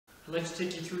I'd like to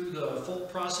take you through the full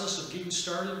process of getting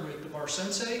started with the Bar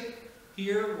Sensei.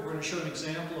 Here we're going to show an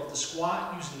example of the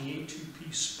squat using the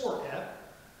A2P Sport App.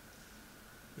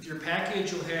 With your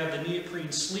package you'll have the neoprene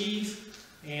sleeve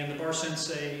and the Bar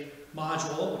Sensei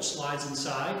module which slides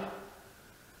inside.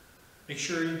 Make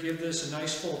sure you give this a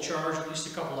nice full charge, at least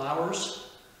a couple hours.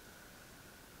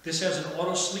 This has an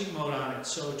auto sleep mode on it,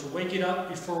 so to wake it up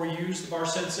before we use the Bar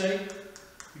Sensei,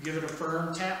 we give it a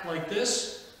firm tap like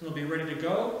this, and it'll be ready to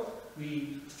go.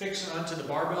 We fix it onto the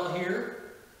barbell here.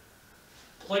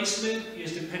 Placement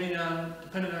is dependent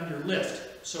on your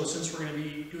lift. So since we're going to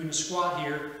be doing a squat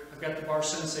here, I've got the Bar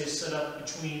Sensei set up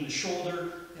between the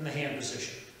shoulder and the hand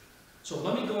position. So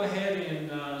let me go ahead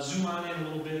and zoom on in a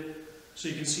little bit so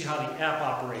you can see how the app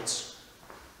operates.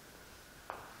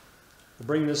 We'll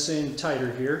bring this in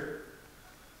tighter here.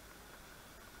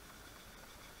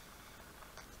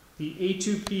 The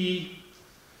A2P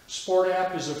Sport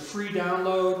App is a free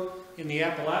download in the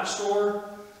Apple App Store.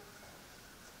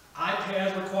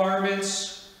 iPad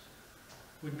requirements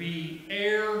would be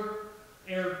Air,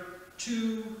 Air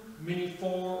 2, Mini 4,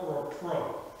 or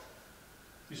Pro.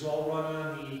 These all run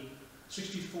on the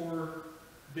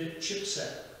 64-bit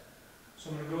chipset. So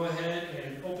I'm going to go ahead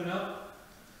and open up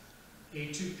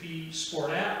A2P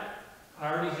Sport App.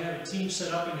 I already have a team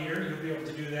set up in here. You'll be able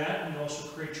to do that. You can also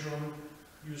create your own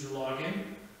user login.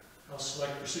 I'll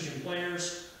select Precision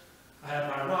Players. I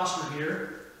have my roster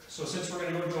here. So since we're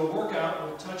going to go do a workout,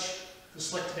 we'll touch the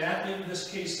selected athlete, in this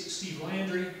case Steve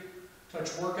Landry.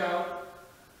 Touch workout.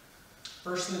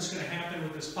 First thing that's going to happen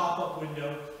with this pop-up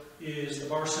window is the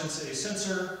Bar Sensei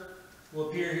sensor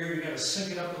will appear here. You've got to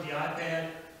sync it up with the iPad.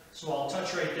 So I'll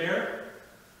touch right there.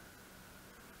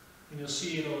 And you'll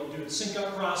see it'll do its sync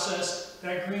up process.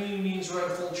 That green means we're at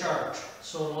a full charge.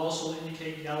 So it'll also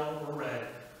indicate yellow or red.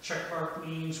 Check mark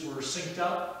means we're synced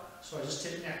up. So I just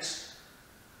hit next.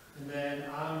 And then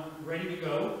I'm ready to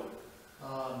go.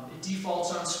 It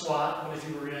defaults on squat, but if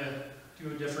you were going to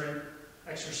do a different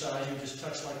exercise, you just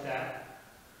touch like that.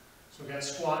 So we've got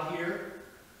squat here.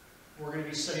 We're going to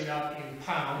be setting up in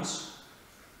pounds.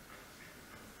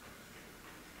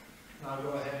 Now I'll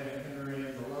go ahead and enter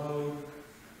in the load.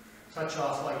 Touch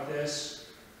off like this.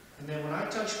 And then when I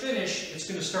touch finish, it's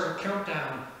going to start a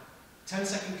countdown.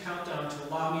 10-second countdown to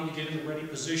allow me to get in the ready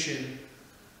position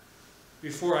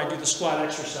before I do the squat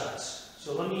exercise.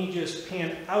 So let me just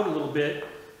pan out a little bit.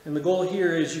 And the goal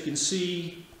here is you can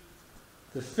see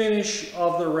the finish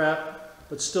of the rep,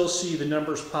 but still see the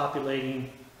numbers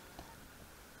populating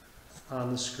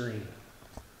on the screen.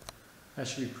 That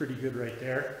should be pretty good right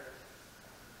there.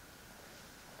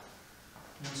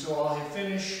 And so I'll hit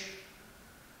finish.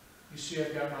 You see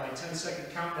I've got my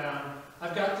 10-second countdown.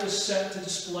 I've got this set to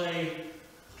display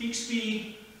peak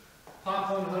speed,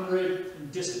 pop 100,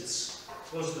 and distance.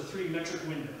 Those are the three metric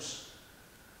windows.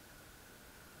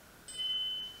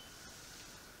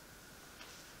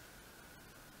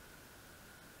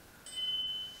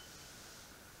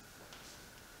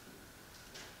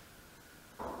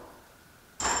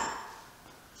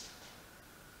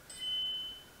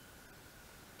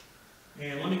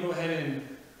 And let me go ahead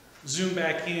and zoom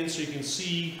back in so you can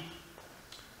see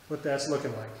what that's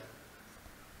looking like.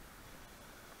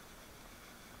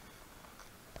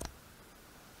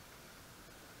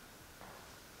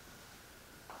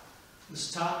 This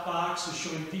top box is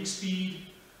showing peak speed,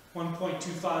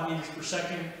 1.25 meters per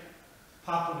second.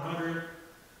 Pop 100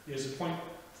 is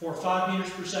 0.45 meters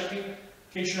per second. In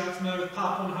case you're not familiar with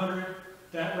Pop 100,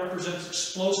 that represents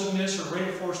explosiveness or rate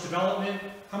of force development.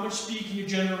 How much speed can you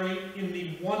generate in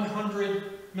the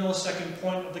 100 millisecond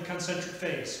point of the concentric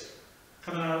phase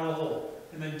coming out of the hole?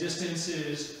 And then distance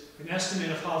is an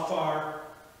estimate of how far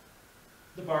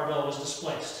the barbell was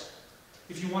displaced.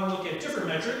 If you want to look at different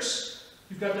metrics,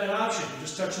 you've got that option. You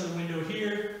just touch on the window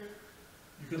here.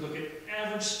 You could look at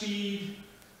average speed.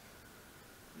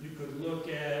 You could look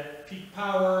at peak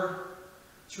power.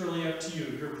 It's really up to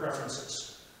you, your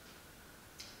preferences.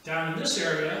 Down in this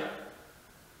area,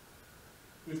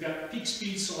 we've got peak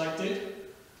speed selected.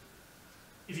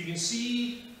 If you can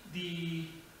see the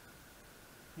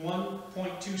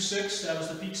 1.26, that was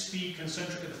the peak speed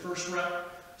concentric of the first rep.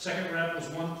 Second rep was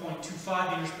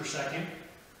 1.25 meters per second.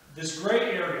 This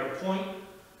gray area,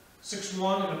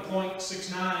 0.61 and a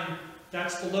 0.69,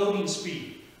 that's the loading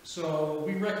speed. So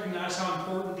we recognize how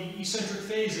important the eccentric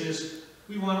phase is.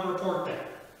 We want to report that.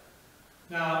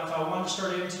 Now, if I want to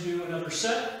start in to do another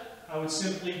set, I would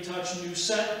simply touch new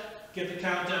set, get the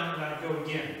countdown, and I'd go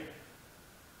again.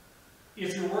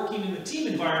 If you're working in the team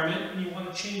environment and you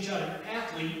want to change out an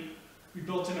athlete, we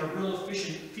built in a real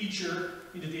efficient feature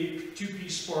into the A2P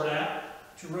Sport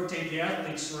App to rotate the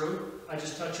athletes through. I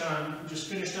just touch on, just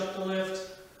finished up the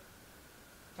lift,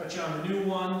 touch on the new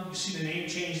one, you see the name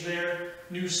change there,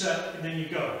 new set, and then you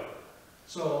go.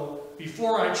 So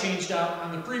before I changed out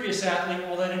on the previous athlete,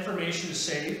 all that information is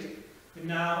saved, and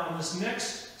now on this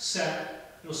next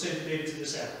set, it'll save the data to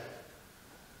this athlete.